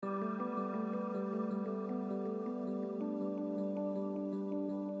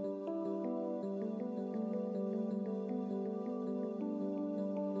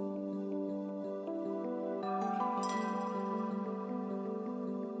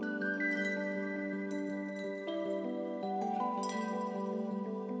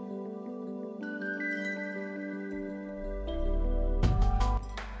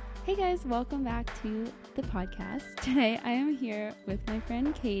Hey guys, welcome back to the podcast. Today I am here with my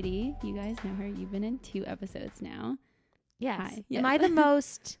friend Katie. You guys know her. You've been in 2 episodes now. Yes. Hi. Yes. Am I the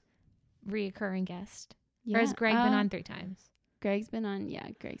most reoccurring guest? Yeah. Or has Greg been on 3 times? Greg's been on 3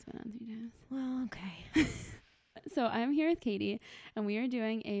 times. Well, okay. So I'm here with Katie and we are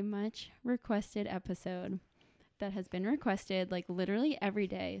doing a much requested episode that has been requested like literally every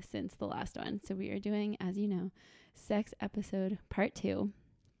day since the last one. So we are doing, as you know, sex episode part 2.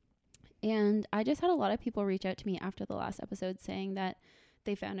 And I just had a lot of people reach out to me after the last episode saying that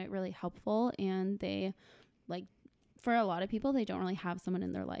they found it really helpful, and they for a lot of people, they don't really have someone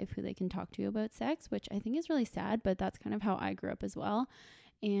in their life who they can talk to about sex, which I think is really sad, but that's kind of how I grew up as well.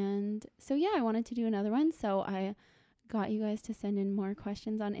 And so, yeah, I wanted to do another one. So I got you guys to send in more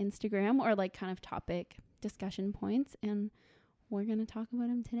questions on Instagram or like kind of topic discussion points, and we're going to talk about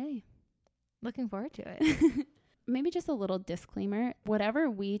them today. Looking forward to it. Maybe just a little disclaimer, whatever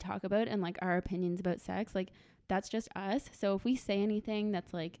we talk about and like our opinions about sex, like that's just us. So if we say anything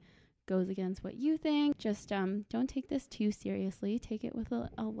that's like goes against what you think, just don't take this too seriously. Take it with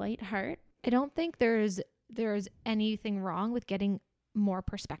a light heart. I don't think there's anything wrong with getting more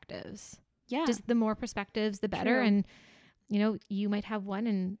perspectives. Yeah. Just the more perspectives, the better. True. And, you know, you might have one,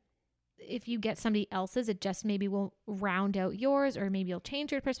 and if you get somebody else's, it just maybe will round out yours, or maybe you'll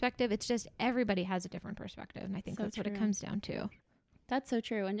change your perspective. It's just everybody has a different perspective. And I think that's what it comes down to. That's so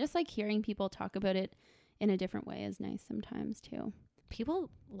true. And just like hearing people talk about it in a different way is nice sometimes too. People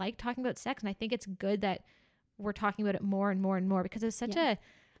like talking about sex, and I think it's good that we're talking about it more and more and more, because it's such a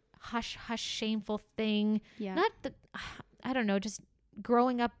hush shameful thing. Yeah. Not that, I don't know, just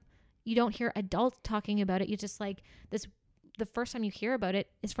growing up, you don't hear adults talking about it. You just like this, the first time you hear about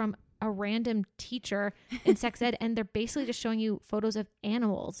it is from a random teacher in sex ed, and they're basically just showing you photos of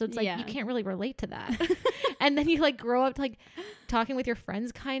animals. So it's like, you can't really relate to that. And then you like grow up like talking with your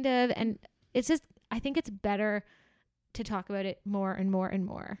friends kind of, and it's just, I think it's better to talk about it more and more and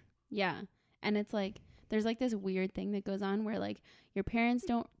more. Yeah. And it's like, there's like this weird thing that goes on where like your parents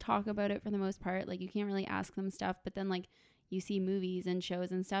don't talk about it for the most part. Like you can't really ask them stuff, but then like you see movies and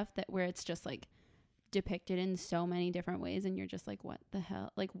shows and stuff that where it's just like depicted in so many different ways, and you're just like, what the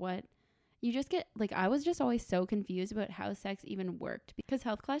hell? Like what? You just get like, I was just always so confused about how sex even worked, because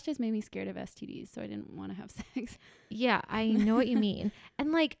health class just made me scared of STDs, so I didn't want to have sex. Yeah, I know what you mean.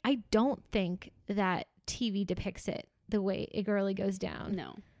 And like, I don't think that TV depicts it the way a girly goes down.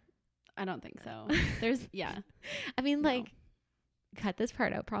 No, I don't think so. There's I mean, like, cut this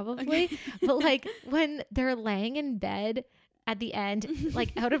part out probably, okay. but like when they're laying in bed at the end,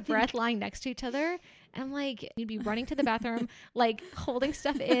 like out of breath, lying next to each other, and like you'd be running to the bathroom, like holding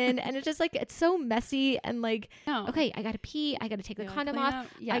stuff in, and it's just like, it's so messy, and like, okay, I gotta pee, I gotta take the condom off,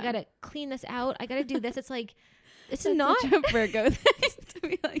 I gotta clean this out, I gotta do this. It's like, it's That's not such a Virgo thing to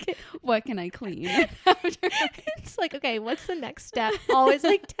be like, what can I clean? It's like, okay, what's the next step? Always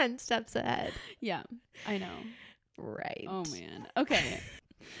like 10 steps ahead. Yeah, I know. Right. Oh man. Okay.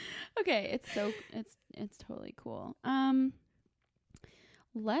 It's totally cool.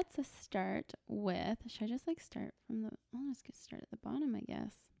 Let's start with, should I just like start from I'll just start at the bottom, I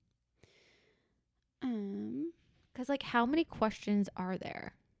guess. Because like, how many questions are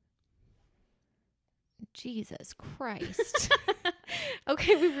there? Jesus Christ.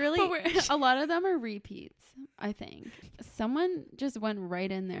 Okay, we really, a lot of them are repeats, I think. Someone just went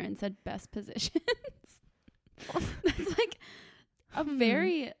right in there and said best positions. That's like a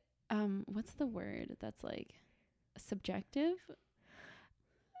very, what's the word that's like subjective?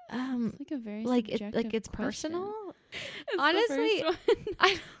 It's like a very subjective it's question. personal. It's Honestly,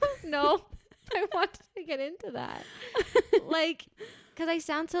 I don't know. I want to get into that. Like, because I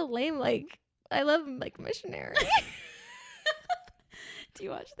sound so lame. Like, I love like missionary. Do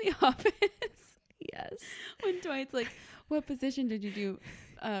you watch The Office? Yes. When Dwight's like, what position did you do?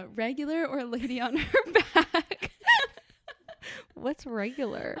 Regular or lady on her back? What's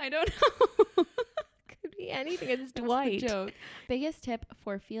regular? I don't know. Could be anything. It's That's Dwight. the joke. Biggest tip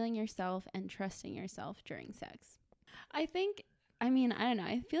for feeling yourself and trusting yourself during sex. I don't know.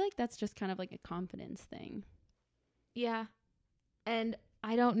 I feel like that's just kind of like a confidence thing. Yeah. And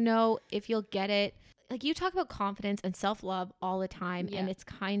I don't know if you'll get it. Like, you talk about confidence and self-love all the time. Yeah. And it's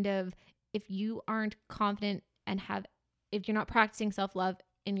kind of, if you aren't confident and if you're not practicing self-love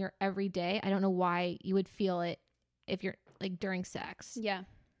in your everyday, I don't know why you would feel it if you're like during sex. Yeah,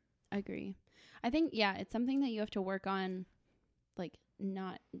 I agree. I think, it's something that you have to work on, like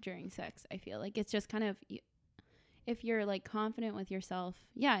not during sex. I feel like it's just kind of, if you're like confident with yourself,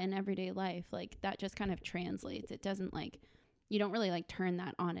 in everyday life, like that just kind of translates. It doesn't like, you don't really like turn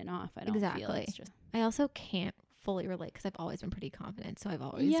that on and off. I don't feel it's just. I also can't fully relate because I've always been pretty confident. So I've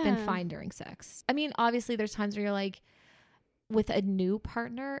always been Yeah. fine during sex. I mean, obviously there's times where you're like, with a new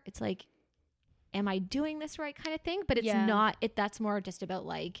partner, it's like, am I doing this right kind of thing? But it's Yeah. not, that's more just about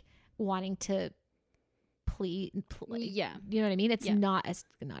like wanting to please. Yeah. You know what I mean? It's Yeah. not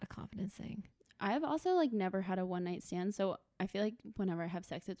a confidence thing. I've also like never had a one night stand, so I feel like whenever I have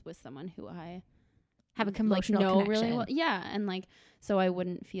sex, it's with someone who I Have a like, emotional know connection. really well. Yeah, and like so I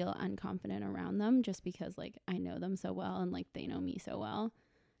wouldn't feel unconfident around them just because like I know them so well and like they know me so well.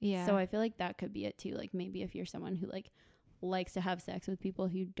 Yeah. So I feel like that could be it too. Like maybe if you're someone who like likes to have sex with people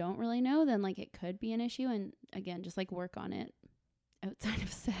who you don't really know, then like it could be an issue. And again, just like work on it outside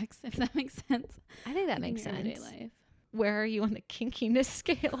of sex, if that makes sense. I think that Like, in makes your everyday sense. life. Where are you on the kinkiness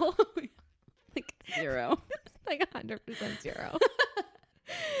scale? Like 0. Like 100% 0.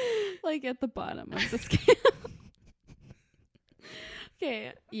 Like at the bottom of the scale.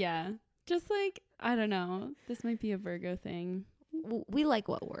 Okay, yeah. Just like, I don't know. This might be a Virgo thing. We like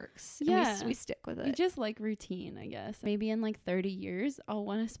what works. And Yeah. we stick with We it. just like routine, I guess. Maybe in like 30 years, I'll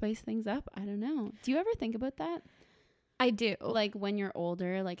want to spice things up. I don't know. Do you ever think about that? I do. Like when you're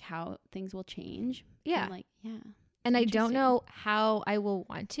older, like how things will change? Yeah. And like, yeah. And I don't Interesting. know how I will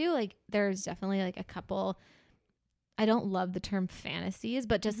want to. Like, there's definitely like a couple, I don't love the term fantasies,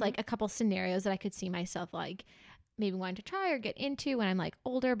 but just Mhm. like a couple scenarios that I could see myself like maybe wanting to try or get into when I'm like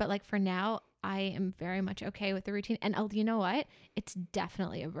older. But like for now, I am very much okay with the routine. And you know what? It's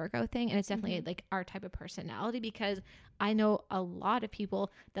definitely a Virgo thing. And it's definitely Mhm. like our type of personality, because I know a lot of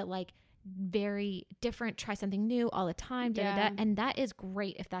people that like very different, try something new all the time. Yeah. And that is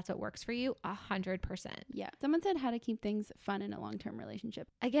great if that's what works for you, 100%. Yeah. Someone said how to keep things fun in a long-term relationship.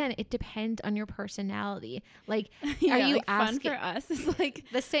 Again, it depends on your personality. Like, Yeah, you like fun asking- for us is like,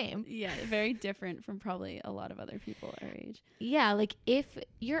 the same. yeah, very different from probably a lot of other people our age. Yeah, like if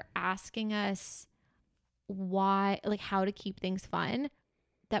you're asking us why, like how to keep things fun,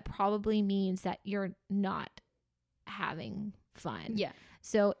 that probably means that you're not having fun. Yeah.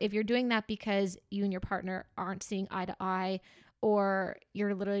 So if you're doing that because you and your partner aren't seeing eye to eye, or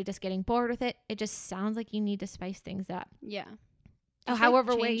you're literally just getting bored with it, it just sounds like you need to spice things up. Yeah. Oh, Just, like,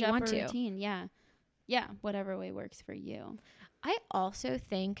 however way change you up want a to. routine. Yeah. Yeah. Whatever way works for you. I also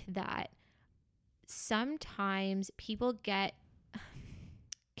think that sometimes people get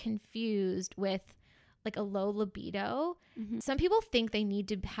confused with like a low libido. Mm-hmm. Some people think they need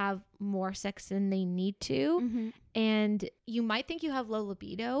to have more sex than they need to. Mm-hmm. And you might think you have low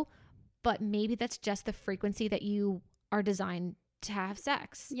libido, but maybe that's just the frequency that you are designed to have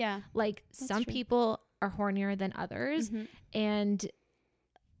sex. Yeah. Like That's some true. people are hornier than others. Mhm. And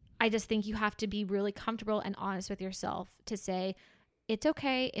I just think you have to be really comfortable and honest with yourself to say, it's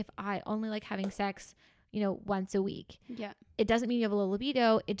okay if I only like having sex, once a week. Yeah. It doesn't mean you have a low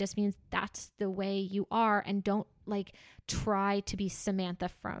libido. It just means that's the way you are. And don't like try to be Samantha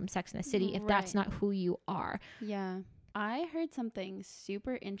from Sex and the City if that's Right. not who you are. Yeah. I heard something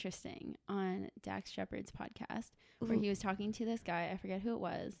super interesting on Dax Shepard's podcast where he was talking to this guy. I forget who it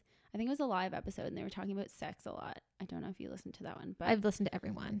was. I think it was a live episode and they were talking about sex a lot. I don't know if you listened to that one, but I've listened to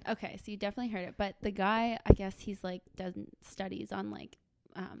everyone. okay, so you definitely heard it. But the guy, I guess he's like does studies on like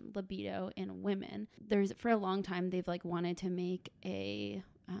libido in women. There's for a long time they've like wanted to make a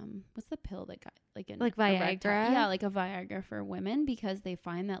what's the pill that got like Like Viagra? Yeah, like a Viagra for women, because they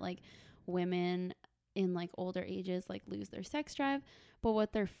find that like women in like older ages like lose their sex drive. But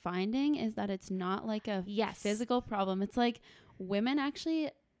what they're finding is that it's not like a Yes. physical problem. It's like women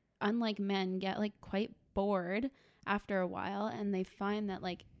actually, unlike men, get like quite bored after a while, and they find that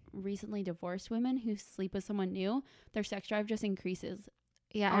like recently divorced women who sleep with someone new, their sex drive just increases.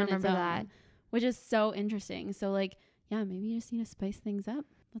 Yeah, I on its remember own, that. which is so interesting. So like, yeah, maybe you just need to spice things up.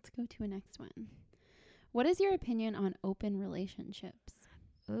 Let's go to a next one. What is your opinion on open relationships?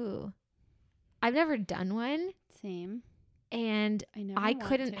 Ooh. I've never done one, Same. and I never I want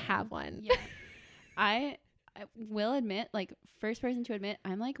couldn't to. have one. Yeah. I will admit, like, first person to admit,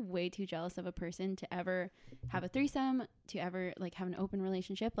 I'm like way too jealous of a person to ever have a threesome, to ever like have an open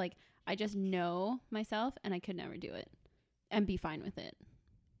relationship. Like, I just know myself and I could never do it and be fine with it.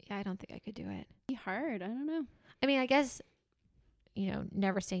 Yeah, I don't think I could do it. Be hard. I don't know. I mean, I guess,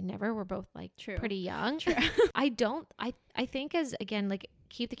 never say never. We're both like True. pretty young. True. I think as, again, like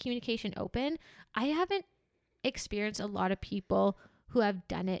keep the communication open. I haven't experienced a lot of people who have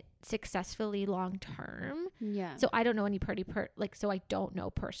done it successfully long term. Yeah. So I don't know any so I don't know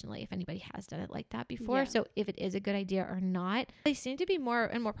personally if anybody has done it like that before. Yeah. So if it is a good idea or not, they seem to be more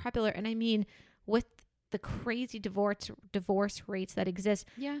and more popular. And I mean, with the crazy divorce rates that exist,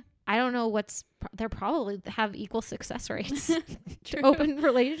 yeah. I don't know they're probably have equal success rates. True. Open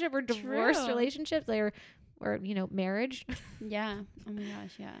relationship or divorce True. relationships, they're or, you know, marriage. Yeah. Oh my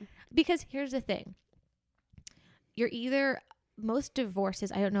gosh. Yeah. Because here's the thing. You're either, most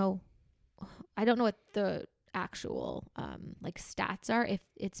divorces, I don't know what the actual like stats are, if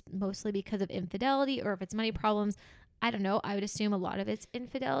it's mostly because of infidelity or if it's money problems. I don't know. I would assume a lot of it's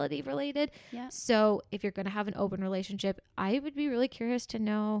infidelity related. Yeah. So if you're going to have an open relationship, I would be really curious to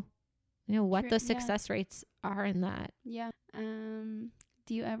know, you know, what the success rates are in that. Yeah.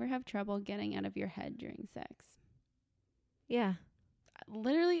 Do you ever have trouble getting out of your head during sex? Yeah.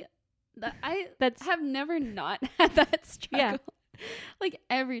 Literally, I That's have never not had that struggle. Yeah. Like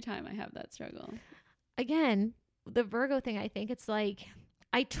every time I have that struggle. Again, the Virgo thing, I think it's like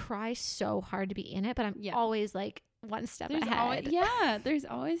I try so hard to be in it, but I'm always like one step ahead. There's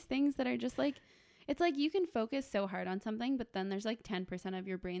always things that are just like, it's like you can focus so hard on something, but then there's like 10% of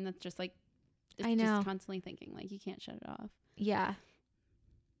your brain that's just like, it's just constantly thinking, like you can't shut it off. Yeah.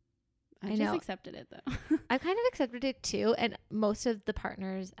 I just accepted it though. I kind of accepted it too. And most of the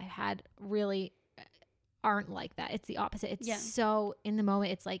partners I've had really aren't like that. It's the opposite. It's so in the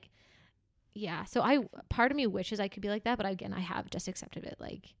moment. It's like, yeah. So part of me wishes I could be like that, but again, I have just accepted it.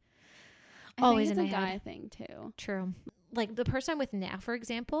 Like always in my a guy head. thing too. True. Like the person I'm with now, for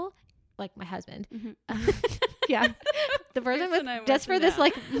example, like my husband. Mm-hmm. Yeah. The person with, just for this,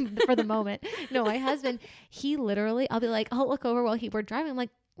 like for the moment. No, my husband, he literally, I'll be like, I'll look over while we're driving. I'm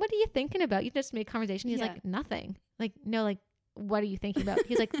like, what are you thinking about? You just made conversation. He's like, nothing. Like, no, like, what are you thinking about?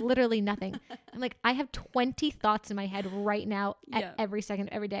 He's like, literally nothing. I'm like, I have 20 thoughts in my head right now at every second,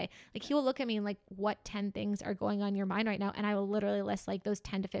 every day. Like he will look at me and like, what 10 things are going on in your mind right now? And I will literally list like those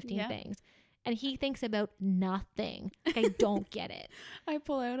 10 to 15 things. And he thinks about nothing. Like I don't get it. I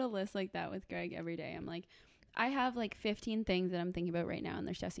pull out a list like that with Greg every day. I'm like, I have like 15 things that I'm thinking about right now and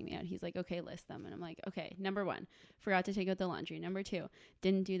they're stressing me out. He's like, okay, list them. And I'm like, okay, number 1, forgot to take out the laundry. Number 2,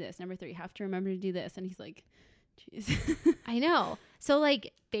 didn't do this. Number 3, have to remember to do this. And he's like, jeez. I know. So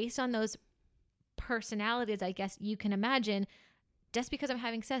like based on those personalities, I guess you can imagine, just because I'm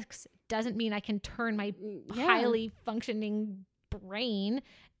having sex doesn't mean I can turn my highly functioning brain.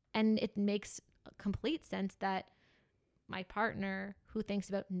 And it makes complete sense that my partner who thinks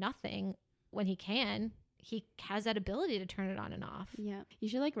about nothing when he has that ability to turn it on and off. Yeah. You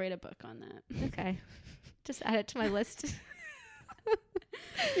should like write a book on that. Okay. Just add it to my list.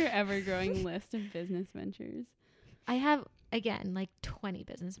 Your ever-growing list of business ventures. I have, again, like 20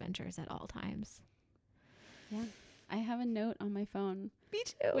 business ventures at all times. Yeah. I have a note on my phone. Me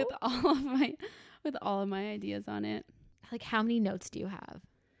too. With all of my ideas on it. Like how many notes do you have?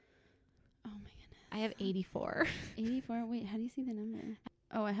 Oh my goodness. I have 84. 84? Wait, how do you see the number?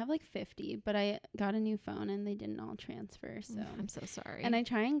 Oh, I have like 50, but I got a new phone and they didn't all transfer. So I'm so sorry. And I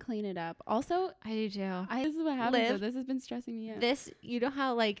try and clean it up. Also, I do too. This is what happens. So this has been stressing me out. This, you know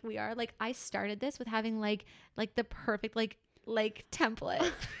how like we are, like I started this with having like the perfect like template.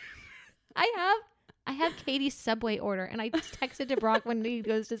 I have Katie's Subway order and I texted to Brock when he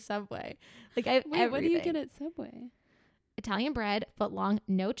goes to Subway. Like I have everything. What do you get at Subway? Italian bread, foot long,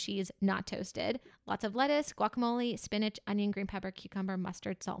 no cheese, not toasted. Lots of lettuce, guacamole, spinach, onion, green pepper, cucumber,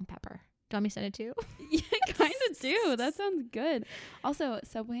 mustard, salt, and pepper. Do you want me to send it to you? Yeah, kind of do. That sounds good. Also,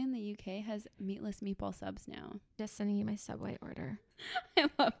 Subway in the UK has meatless meatball subs now. Just sending you my Subway order. I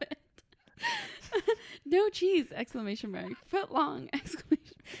love it. No cheese! Exclamation mark. Foot long!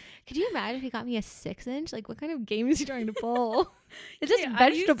 Exclamation mark. Could you imagine if he got me a 6-inch? Like, what kind of game is he trying to pull? It's just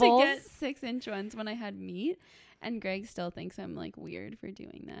vegetables. I used to get 6-inch ones when I had meat. And Greg still thinks I'm like weird for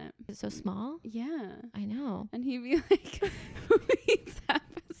doing that. It's so small? Yeah. I know. And he'd be like, who eats half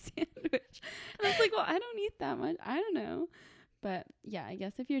a sandwich? And I was like, well, I don't eat that much. I don't know. But yeah, I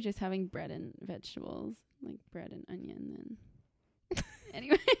guess if you're just having bread and vegetables, like bread and onion, then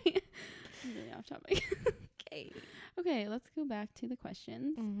anyway, I'm really off topic. Okay, let's go back to the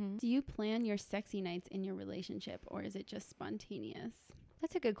questions. Mm-hmm. Do you plan your sexy nights in your relationship or is it just spontaneous?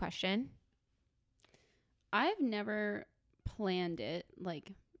 That's a good question. I've never planned it.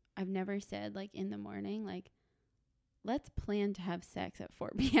 Like, I've never said, like, in the morning, like, let's plan to have sex at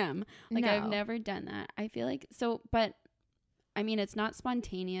 4 p.m. Like, no. I've never done that. I feel like, but, I mean, it's not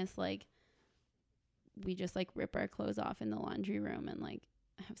spontaneous. Like, we just, like, rip our clothes off in the laundry room and, like,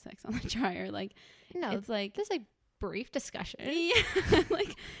 have sex on the dryer. Like, no, it's like, there's, like, brief discussion. Yeah.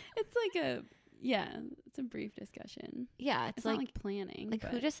 Like, it's like it's a brief discussion. Yeah. It's like, not like planning. Like,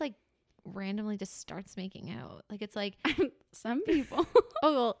 who just, like, randomly just starts making out? Like it's like some people.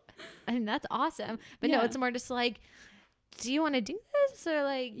 Oh well, I mean that's awesome, but no, it's more just like, do you want to do this? Or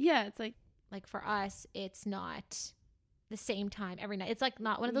like, yeah, it's like for us it's not the same time every night. It's like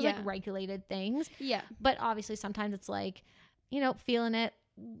not one of those like regulated things. Yeah, but obviously sometimes it's like, you know, feeling it,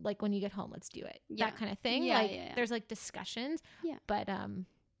 like when you get home, let's do it. Yeah. That kind of thing. Yeah, like yeah. there's like discussions. Yeah. But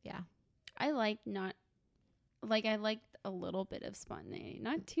I like not like I like a little bit of spontaneity,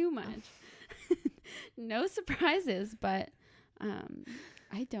 not too much. No surprises, but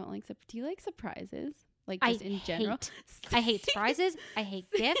I don't like do you like surprises? Like just in general? I hate surprises. I hate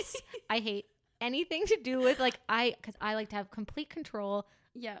gifts. I hate anything to do with like because I like to have complete control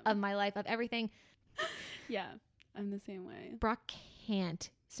of my life, of everything. Yeah, I'm the same way. Brock can't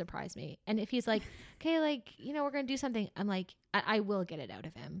surprise me. And if he's like, okay, like, you know, we're going to do something, I'm like, I will get it out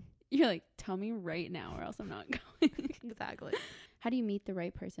of him. You're like, tell me right now or else I'm not going. Exactly. How do you meet the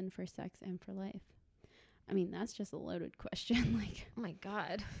right person for sex and for life? I mean, that's just a loaded question. Like, oh my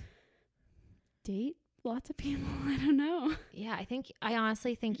God. Date lots of people. I don't know. Yeah, I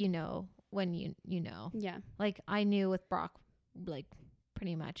honestly think you know when you know. Yeah. Like I knew with Brock, like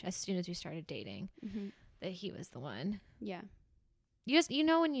pretty much as soon as we started dating, that he was the one. Yeah. You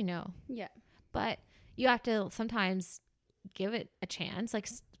know when you know. Yeah. But you have to sometimes give it a chance.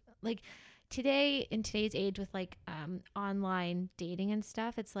 Like today, in today's age with like online dating and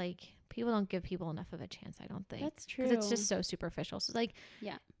stuff, it's like people don't give people enough of a chance, I don't think. That's true. Because it's just so superficial. So like,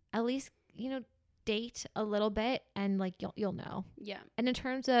 yeah, at least, you know, date a little bit and like you'll know. Yeah. And in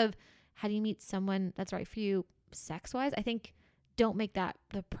terms of how do you meet someone that's right for you sex wise, I think don't make that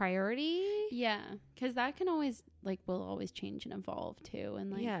the priority. Yeah. Because that can always will always change and evolve too.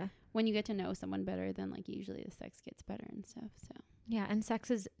 And like when you get to know someone better, then like usually the sex gets better and stuff. So yeah. And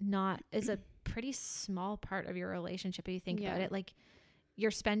sex is a pretty small part of your relationship if you think about it. Like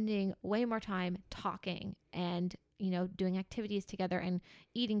you're spending way more time talking and, you know, doing activities together and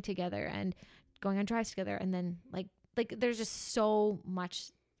eating together and going on drives together. And then like there's just so much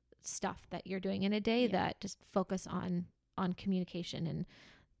stuff that you're doing in a day that just focus on communication and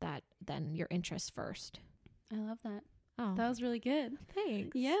that then your interests first. I love that. Oh, that was really good.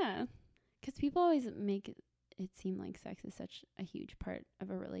 Thanks. Yeah. Because people always make it seem like sex is such a huge part of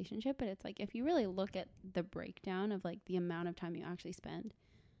a relationship. But it's like if you really look at the breakdown of like the amount of time you actually spend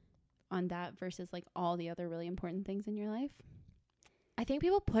on that versus like all the other really important things in your life. I think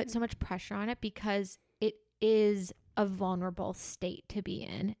people put so much pressure on it because it is a vulnerable state to be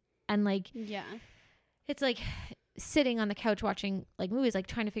in. And like, it's like sitting on the couch watching like movies, like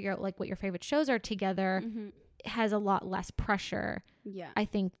trying to figure out like what your favorite shows are together has a lot less pressure. Yeah. I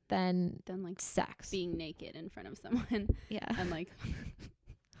think than like sex. Being naked in front of someone. Yeah. And like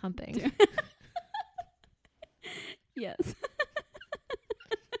humping. Yes.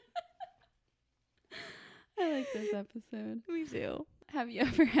 I like this episode. Me too. Have you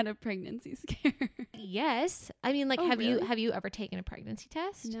ever had a pregnancy scare? Yes. I mean, like, have you ever taken a pregnancy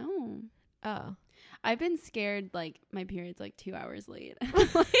test? No. Oh. I've been scared, like, my period's, like, 2 hours late.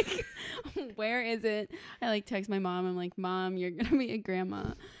 Like, where is it? I, like, text my mom. I'm like, Mom, you're going to be a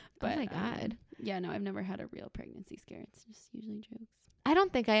grandma. But, oh, my God. Yeah, no, I've never had a real pregnancy scare. It's just usually jokes. I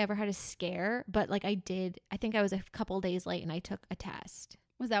don't think I ever had a scare, but, like, I think I was a couple days late and I took a test.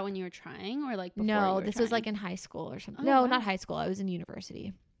 Was that when you were trying or, like, before No, you were this trying? was, like, in high school or something. Oh, no, wow. not high school. I was in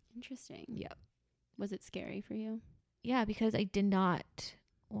university. Interesting. Yep. Was it scary for you? Yeah, because I did not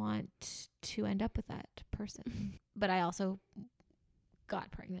want to end up with that person. But I also got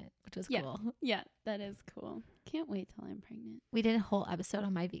pregnant, which was cool. Yeah, that is cool. Can't wait till I'm pregnant. We did a whole episode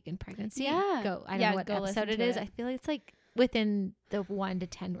on my vegan pregnancy. Yeah. I don't know what episode it is. I feel like it's like within the 1 to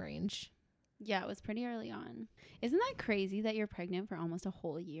 10 range. Yeah, it was pretty early on. Isn't that crazy that you're pregnant for almost a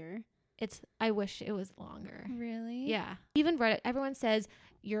whole year? I wish it was longer. Really? Yeah. Even Reddit, everyone says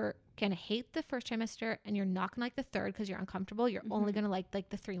you're going to hate the first trimester and you're not going to like the third because you're uncomfortable. You're only going to like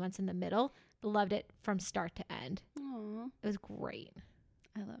the 3 months in the middle. Loved it from start to end. Aww. It was great.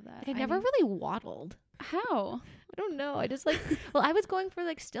 I love that. Like, I never really waddled. How? I don't know. I just like, well, I was going for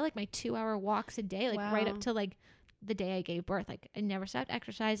like still like my 2-hour walks a day, like right up to like the day I gave birth. Like I never stopped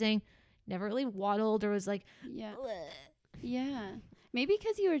exercising, never really waddled or was like, yeah. Bleh. Yeah. Maybe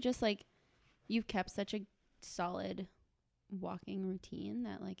because you were just like, you've kept such a solid walking routine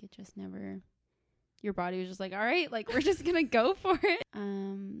that like it just never, your body was just like, all right, like we're just gonna go for it.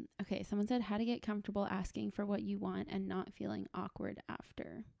 Okay, someone said how to get comfortable asking for what you want and not feeling awkward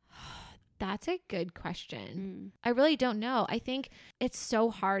after. That's a good question. I really don't know. I think it's so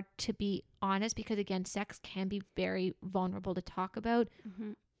hard to be honest because again, sex can be very vulnerable to talk about,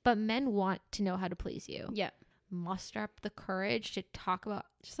 but men want to know how to please you. Yeah. Muster up the courage to talk about.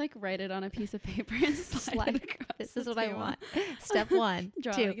 Just like write it on a piece of paper and slide it across. This is what I want. Step 1.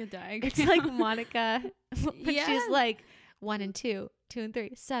 Draw 2. like a diagram. It's like Monica, but Yes. she's like 1 and 2, 2 and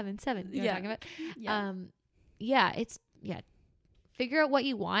 3, 7, 7. You know what I'm talking about? Yeah. Figure out what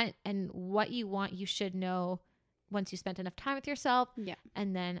you want and what you want. You should know once you spent enough time with yourself. Yeah.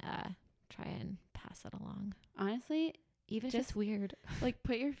 And then try and pass it along. Honestly, Even if just it's weird. like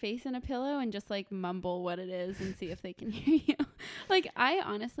put your face in a pillow and just like mumble what it is and see if they can hear you. Like I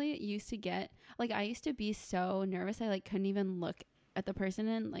honestly used to get like I used to be so nervous I like couldn't even look at the person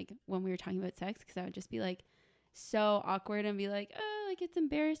and like when we were talking about sex because I would just be like so awkward and be like, oh, like it's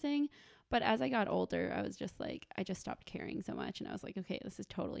embarrassing. But as I got older, I was just like, I just stopped caring so much. And I was like, okay, this is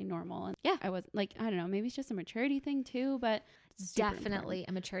totally normal. And Yeah. I was like, I don't know, maybe it's just a maturity thing too, but It's definitely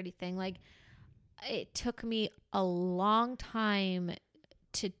a maturity thing. Like it took me a long time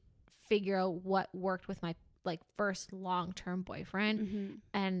to figure out what worked with my like first long-term boyfriend. Mm-hmm.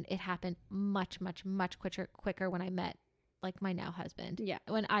 And it happened much quicker when I met like my now husband. Yeah.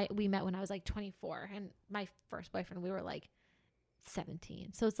 We met when I was like 24 and my first boyfriend, we were like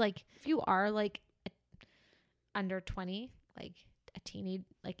 17. So it's like if you are like under 20, like a teeny,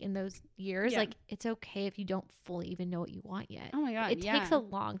 like in those years, like it's okay if you don't fully even know what you want yet. Oh my God. It takes a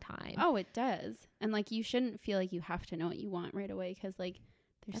long time. Oh, it does. And like you shouldn't feel like you have to know what you want right away because like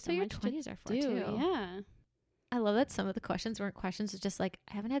there's That's so what your much 20s are for to do. too. Yeah. I love that some of the questions weren't questions. It's just like,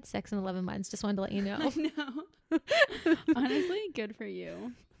 I haven't had sex in 11 months. Just wanted to let you know. I know. Honestly, good for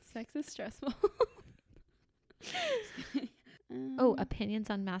you. Sex is stressful. Opinions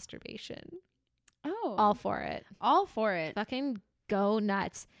on masturbation. Oh. All for it. All for it. Fucking go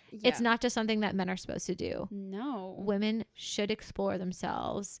nuts. Yeah. It's not just something that men are supposed to do. No. Women should explore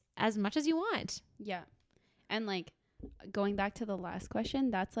themselves as much as you want. Yeah. And like going back to the last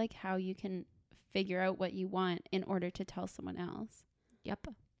question, that's like how you can figure out what you want in order to tell someone else. Yep.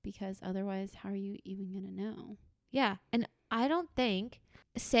 Because otherwise, how are you even going to know? Yeah. And I don't think,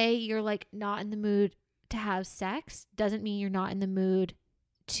 say you're like not in the mood to have sex, doesn't mean you're not in the mood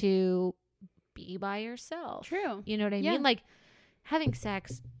to be by yourself. True. You know what I Yeah. mean? Like having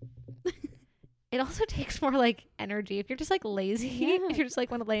sex, it also takes more like energy. If you're just like lazy, Yeah. if you're just like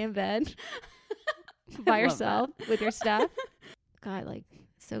want to lay in bed by yourself with your stuff. God, like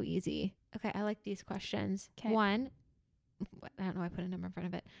so easy. Okay, I like these questions. 'Kay. One, I don't know, I put a number in front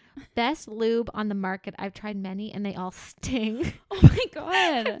of it. Best lube on the market. I've tried many and they all sting. Oh my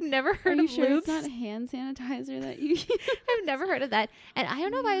God. I've never Are heard you of sure lubes. it's not hand sanitizer that you use? I've never heard of that. And I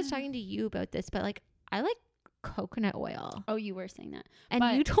don't know if I was Yeah. talking to you about this, but like I like coconut oil. Oh, you were saying that. And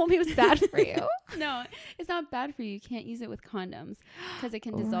but- you told me it was bad for you. No, it's not bad for you. You can't use it with condoms because it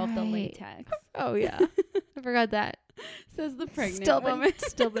can dissolve the Right. latex. Oh yeah. I forgot that. Says the pregnant Still woman.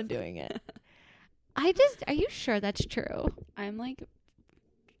 been doing it. Are you sure that's true? I'm like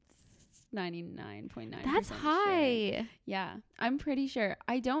 99.9%. That's sure. high. Yeah, I'm pretty sure.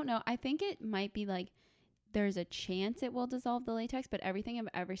 I don't know. I think it might be like there's a chance it will dissolve the latex, but everything I've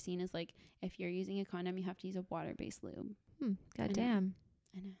ever seen is like if you're using a condom, you have to use a water-based lube. God damn.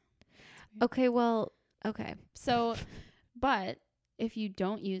 I know. Okay, well, okay. So, but if you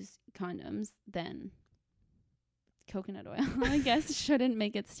don't use condoms, then coconut oil, I guess, shouldn't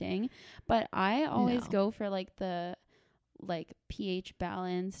make it sting. But I always No. go for like the like pH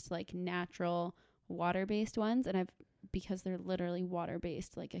balanced, like natural water-based ones. And because they're literally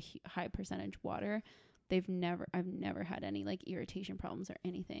water-based, like a high percentage water, I've never had any like irritation problems or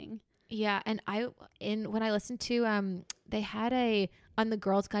anything. Yeah, and when I listened to they had on the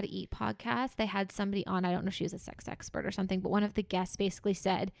Girls Gotta Eat podcast, they had somebody on, I don't know if she was a sex expert or something, but one of the guests basically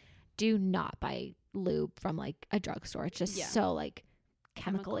said, do not buy lube from like a drugstore. It's just so like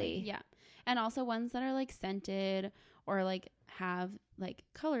chemically. Yeah. And also ones that are like scented or like have like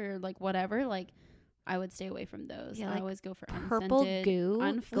color, like whatever, like I would stay away from those. Yeah, I like always go for purple unscented, goo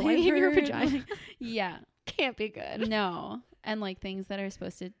unflavored. going in your vagina. Like, yeah. Can't be good. No. And like things that are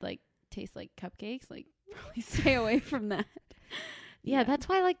supposed to like taste like cupcakes, like probably stay away from that. Yeah, that's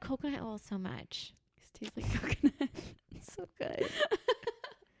why I like coconut oil so much. It tastes like coconut. It's so good.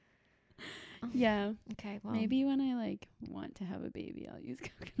 Yeah. Okay, well. Maybe when I like want to have a baby, I'll use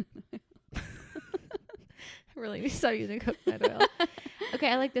coconut oil. Really start using coconut oil. Okay,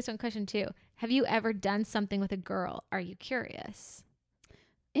 I like this one question too. Have you ever done something with a girl? Are you curious?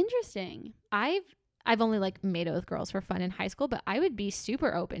 Interesting. I've only like made it with girls for fun in high school, but I would be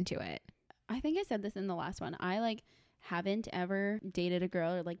super open to it. I think I said this in the last one. I like haven't ever dated a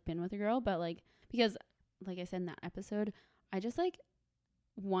girl or like been with a girl, but like because like I said in that episode, I just like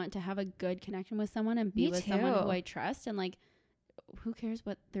want to have a good connection with someone and be Me with someone who too. I trust, and like who cares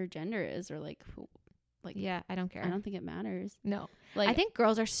what their gender is or like who, like Yeah, I don't care. I don't think it matters. No. Like I think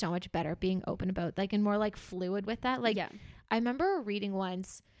girls are so much better being open about like and more like fluid with that. Like yeah. I remember reading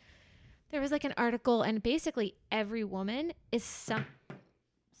once there was like an article and basically every woman is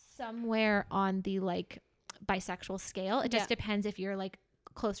somewhere on the like bisexual scale. It just Yeah. depends if you're like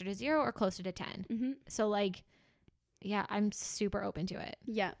closer to 0 or closer to 10. Mm-hmm. So like yeah, I'm super open to it.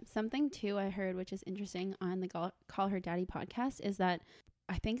 Yeah. Something too I heard, which is interesting on the Call Her Daddy podcast, is that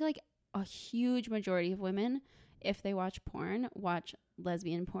I think like a huge majority of women, if they watch porn, watch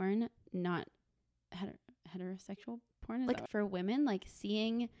lesbian porn, not heterosexual porn. Like for women, like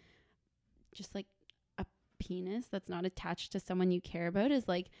seeing just like a penis that's not attached to someone you care about is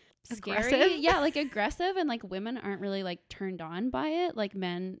like scary. Aggressive? Yeah, like aggressive, and like women aren't really like turned on by it. Like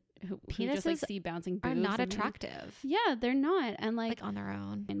men who just like Penises see bouncing boobs are not and, like, attractive. yeah, they're not, and like on their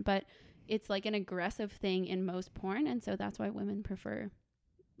own. but it's like an aggressive thing in most porn, and so that's why women prefer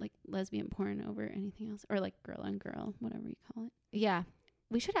like lesbian porn over anything else, or like girl on girl, whatever you call it. Yeah.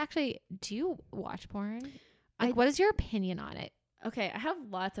 We should actually, do you watch porn? I- Like, what is your opinion on it? Okay, I have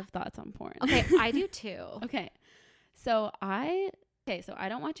lots of thoughts on porn. Okay, I do too. Okay. So I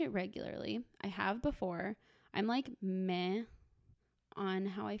don't watch it regularly. I have before. I'm like meh on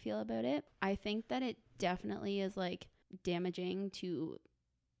how I feel about it. I think that it definitely is like damaging to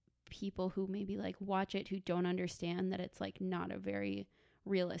people who maybe like watch it, who don't understand that it's like not a very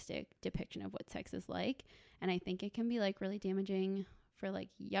realistic depiction of what sex is like. And I think it can be like really damaging for like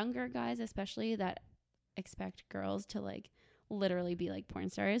younger guys, especially, that expect girls to like literally be like porn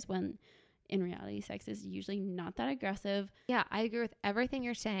stars, when in reality sex is usually not that aggressive. Yeah, I agree with everything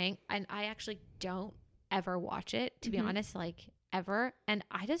you're saying. And I actually don't ever watch it, to be honest, like ever. And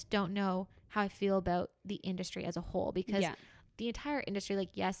I just don't know how I feel about the industry as a whole, because the entire industry,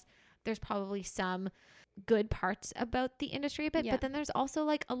 like, yes, there's probably some good parts about the industry a bit, but then there's also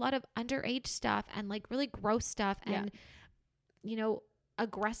like a lot of underage stuff and like really gross stuff and, you know,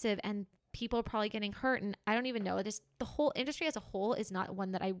 aggressive, and people are probably getting hurt. And I don't even know. Just the whole industry as a whole is not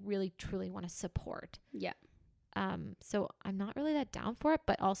one that I really truly want to support. Yeah. So I'm not really that down for it,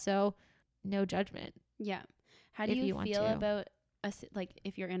 but also no judgment. Yeah. How do you feel about us, like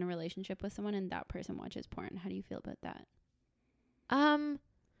if you're in a relationship with someone and that person watches porn? How do you feel about that?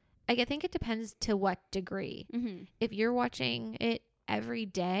 I think it depends to what degree. Mm-hmm. If you're watching it every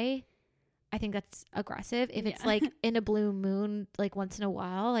day, I think that's aggressive. If it's like in a blue moon, like once in a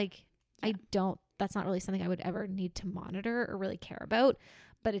while, like that's not really something I would ever need to monitor or really care about,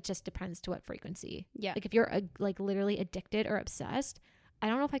 but it just depends to what frequency. Yeah. Like if you're like literally addicted or obsessed, I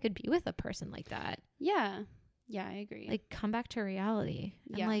don't know if I could be with a person like that. Yeah. Yeah, I agree. Like, come back to reality.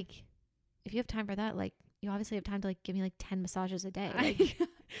 And like, if you have time for that, like, you obviously have time to like give me like 10 massages a day. Like,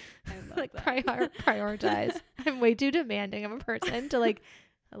 I love like that. prioritize. I'm way too demanding of a person to like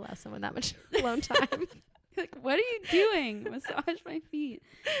allow someone that much alone time. Like, what are you doing? Massage my feet.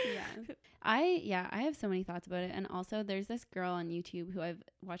 Yeah. I have so many thoughts about it. And also there's this girl on YouTube who I've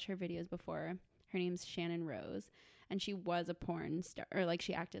watched her videos before. Her name's Shannon Rose, and she was a porn star, or like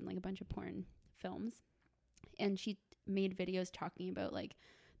she acted in like a bunch of porn films. And she made videos talking about like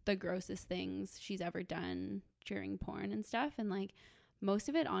the grossest things she's ever done during porn and stuff. And like most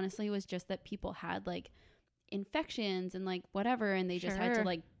of it honestly was just that people had like infections and like whatever, and they just had to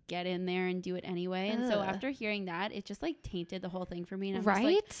like get in there and do it anyway. And so after hearing that, it just like tainted the whole thing for me. And I'm just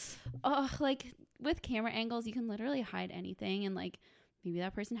like, oh, like with camera angles, you can literally hide anything. And like maybe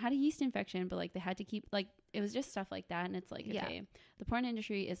that person had a yeast infection, but like they had to keep, like, it was just stuff like that. And it's like, okay, the porn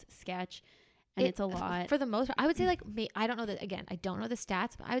industry is sketch. And it's a lot. For the most part, I would say like, I don't know that, again, I don't know the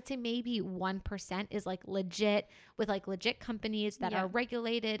stats, but I would say maybe 1% is like legit, with like legit companies that are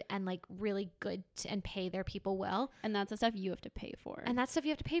regulated and like really good and pay their people well. And that's the stuff you have to pay for. And that's stuff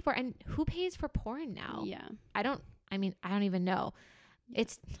you have to pay for. And who pays for porn now? Yeah. I don't even know.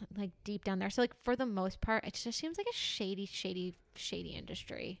 It's like deep down there. So like for the most part, it just seems like a shady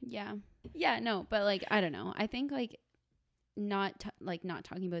industry. Yeah. Yeah, no, but like, I don't know. I think like, not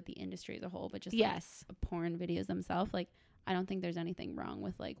talking about the industry as a whole, but just like porn videos themselves, like I don't think there's anything wrong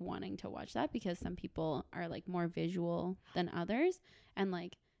with like wanting to watch that, because some people are like more visual than others and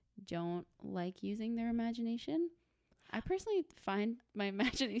like don't like using their imagination. I personally find my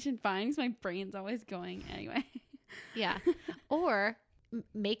imagination fine because my brain's always going anyway. Yeah. Or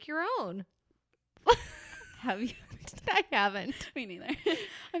make your own. Have you? I haven't. Me neither.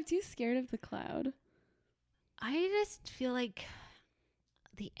 I'm too scared of the cloud. I just feel like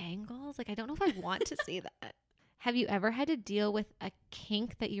the angles, like I don't know if I want to see that. Have you ever had to deal with a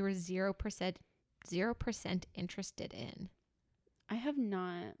kink that you were 0% interested in? I have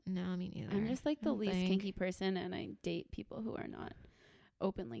not. No, me neither. I'm just like the least kinky person, and I date people who are not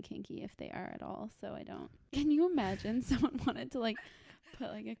openly kinky if they are at all, so I don't. Can you imagine someone wanted to like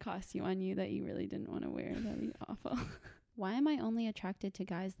put like a costume on you that you really didn't want to wear? That'd be awful. Why am I only attracted to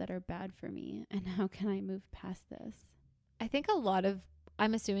guys that are bad for me? And how can I move past this? I think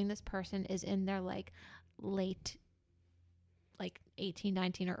I'm assuming this person is in their like late like 18,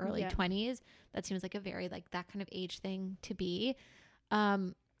 19 or early Yeah. 20s. That seems like a very like that kind of age thing to be.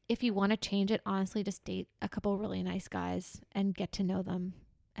 If you want to change it, honestly, just date a couple really nice guys and get to know them.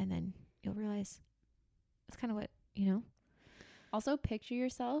 And then you'll realize it's kind of what, you know? Also, picture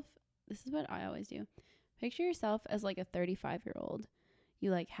yourself. This is what I always do. Picture yourself as like a 35-year-old.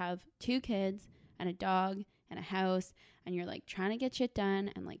 You like have 2 kids and a dog and a house, and you're like trying to get shit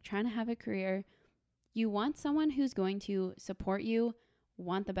done and like trying to have a career. You want someone who's going to support you,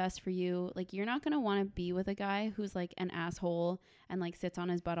 want the best for you. Like, you're not going to want to be with a guy who's like an asshole and like sits on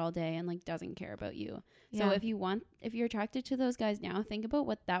his butt all day and like doesn't care about you. So if you're attracted to those guys now, think about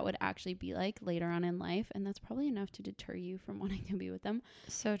what that would actually be like later on in life, and that's probably enough to deter you from wanting to be with them.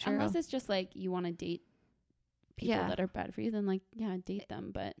 So true. Unless it's just like you want to date people that are bad for you, then like, yeah, date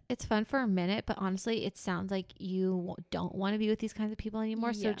them. But it's fun for a minute, but honestly, it sounds like you don't want to be with these kinds of people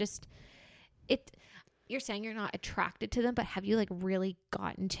anymore. So just you're saying you're not attracted to them, but have you like really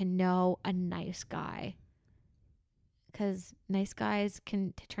gotten to know a nice guy? Because nice guys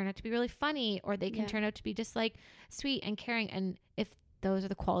can turn out to be really funny, or they can turn out to be just like sweet and caring. And if those are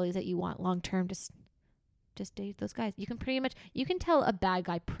the qualities that you want long term, just date those guys. You can tell a bad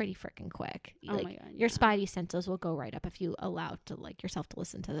guy pretty freaking quick. Oh like, my God, your spidey senses will go right up if you allow to like yourself to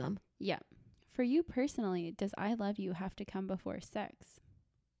listen to them. Yeah. For you personally, does I love you have to come before sex?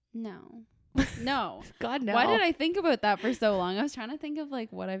 No. No. God, no. Why did I think about that for so long? I was trying to think of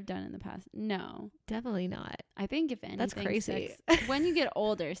like what I've done in the past. No. Definitely not. I think if anything, that's crazy. When you get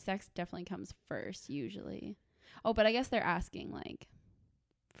older, sex definitely comes first usually. Oh, but I guess they're asking like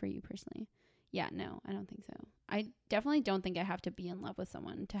for you personally. Yeah, no, I don't think so. I definitely don't think I have to be in love with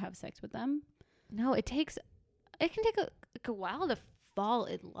someone to have sex with them. No, it can take a while to fall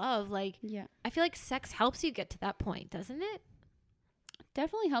in love. Like, yeah, I feel like sex helps you get to that point, doesn't it?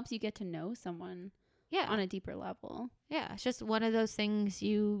 Definitely helps you get to know someone. Yeah, on a deeper level. Yeah, it's just one of those things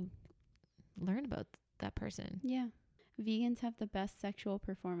you learn about that person. Yeah. Vegans have the best sexual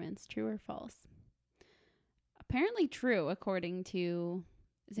performance. True or false? Apparently true, according to...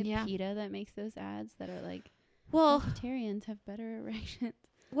 Is it PETA that makes those ads that are like, vegetarians have better erections?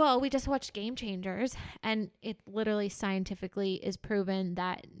 Well, we just watched Game Changers, and it literally scientifically is proven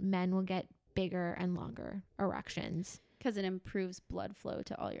that men will get bigger and longer erections. Because it improves blood flow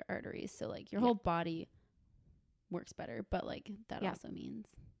to all your arteries. So, like, your whole body works better. But, like, that also means,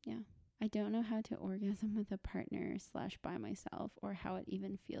 I don't know how to orgasm with a partner / by myself, or how it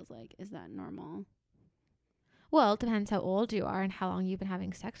even feels like. Is that normal? Well, it depends how old you are and how long you've been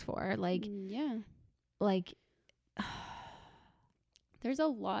having sex for. Like, like, there's a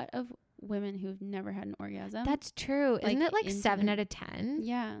lot of women who've never had an orgasm. That's true. Like, isn't it like 7 out of 10?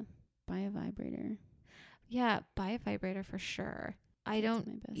 Yeah. Buy a vibrator. Yeah. Buy a vibrator for sure. I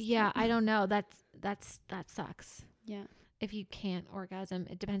don't know. That sucks. Yeah. If you can't orgasm,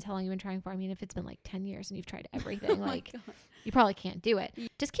 it depends how long you've been trying for. I mean, if it's been like 10 years and you've tried everything, like you probably can't do it.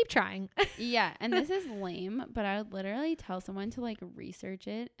 Just keep trying. Yeah. And this is lame, but I would literally tell someone to like research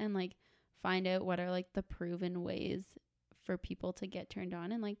it and like find out what are like the proven ways for people to get turned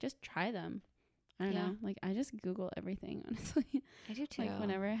on, and like just try them. I don't know. Like, I just Google everything, honestly. I do too. Like,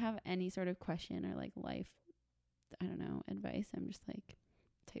 whenever I have any sort of question or like life, I don't know, advice, I'm just like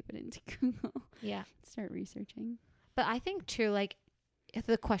type it into Google. Yeah. Start researching. But I think too, like, if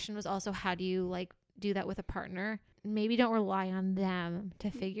the question was also how do you like do that with a partner, maybe don't rely on them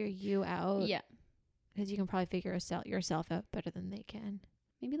to figure you out. Yeah. Because you can probably figure yourself out better than they can.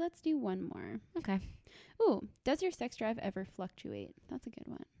 Maybe let's do one more. Okay. Ooh, does your sex drive ever fluctuate? That's a good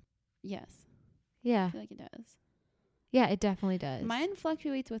one. Yes. Yeah. I feel like it does. Yeah, it definitely does. Mine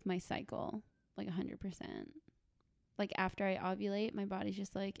fluctuates with my cycle, like 100%. Like, after I ovulate, my body's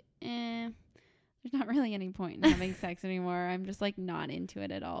just like, there's not really any point in having sex anymore. I'm just like not into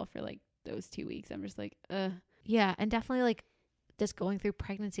it at all for like those 2 weeks. I'm just like, ugh. Yeah, and definitely like just going through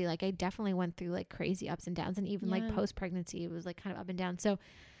pregnancy, like I definitely went through like crazy ups and downs, and even like post-pregnancy, it was like kind of up and down. So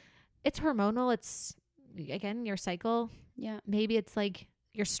it's hormonal. It's, again, your cycle. Yeah. Maybe it's like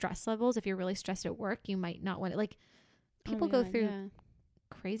your stress levels. If you're really stressed at work, you might not want it. Like, people go through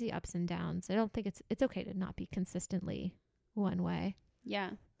crazy ups and downs. I don't think it's okay to not be consistently one way.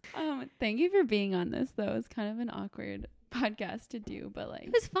 Yeah. Thank you for being on this, though. It's kind of an awkward podcast to do, but like,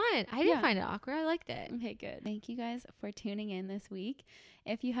 it was fun. I didn't find it awkward. I liked it. Okay, good. Thank you guys for tuning in this week.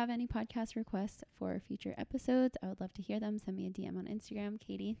 If you have any podcast requests for future episodes, I would love to hear them. Send me a DM on Instagram.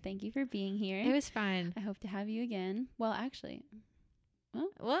 Katie, thank you for being here. It was fun. I hope to have you again. Well, actually,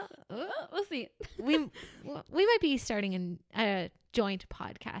 we'll see. we might be starting a joint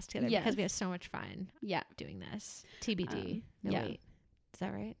podcast together because we have so much fun. Yeah, doing this. TBD. Wait. Is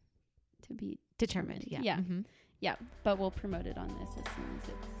that right? To be determined. Yeah. Yeah. Mm-hmm. Yeah, but we'll promote it on this as soon as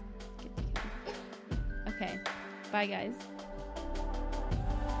it's good to go. Okay. Bye, guys.